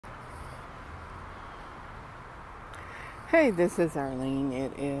Hey, this is Arlene.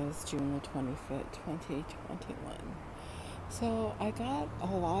 It is June the 25th, 2021. So I got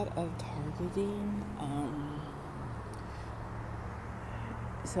a lot of targeting.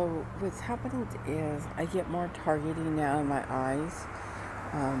 So what's happened is I get more targeting now in my eyes.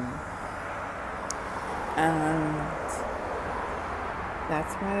 And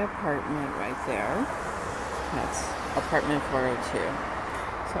that's my apartment right there. That's apartment 402.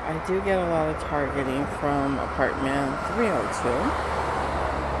 So I do get a lot of targeting from apartment 302.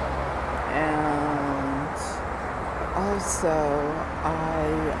 And also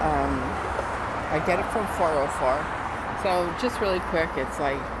I get it from 404. So just really quick, it's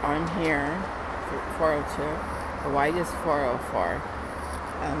like I'm here, 402. The white is 404.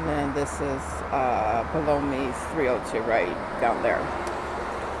 And then this is below me is 302 right down there.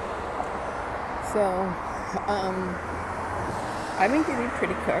 So I've been getting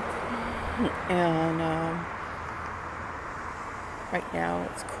pretty cooked, and right now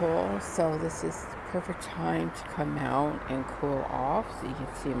it's cool, so this is the perfect time to come out and cool off. So you can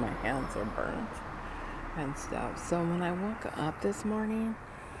see my hands are burnt and stuff. So when I woke up this morning,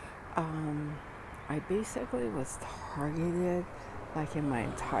 I basically was targeted like in my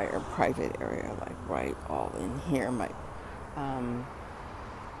entire private area, like right all in here, my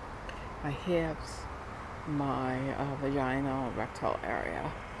hips, my vaginal rectal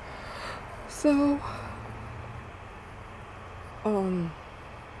area. So I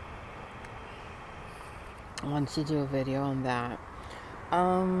want to do a video on that.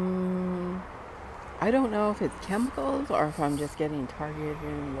 I don't know if it's chemicals or if I'm just getting targeted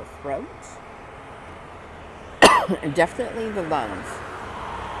in the throat. Definitely the lungs.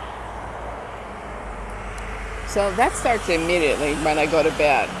 So that starts immediately when I go to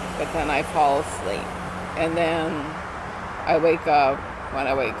bed, but then I fall asleep. And then I wake up. When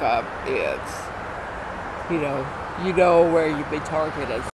I wake up, it's, you know where you've been targeted.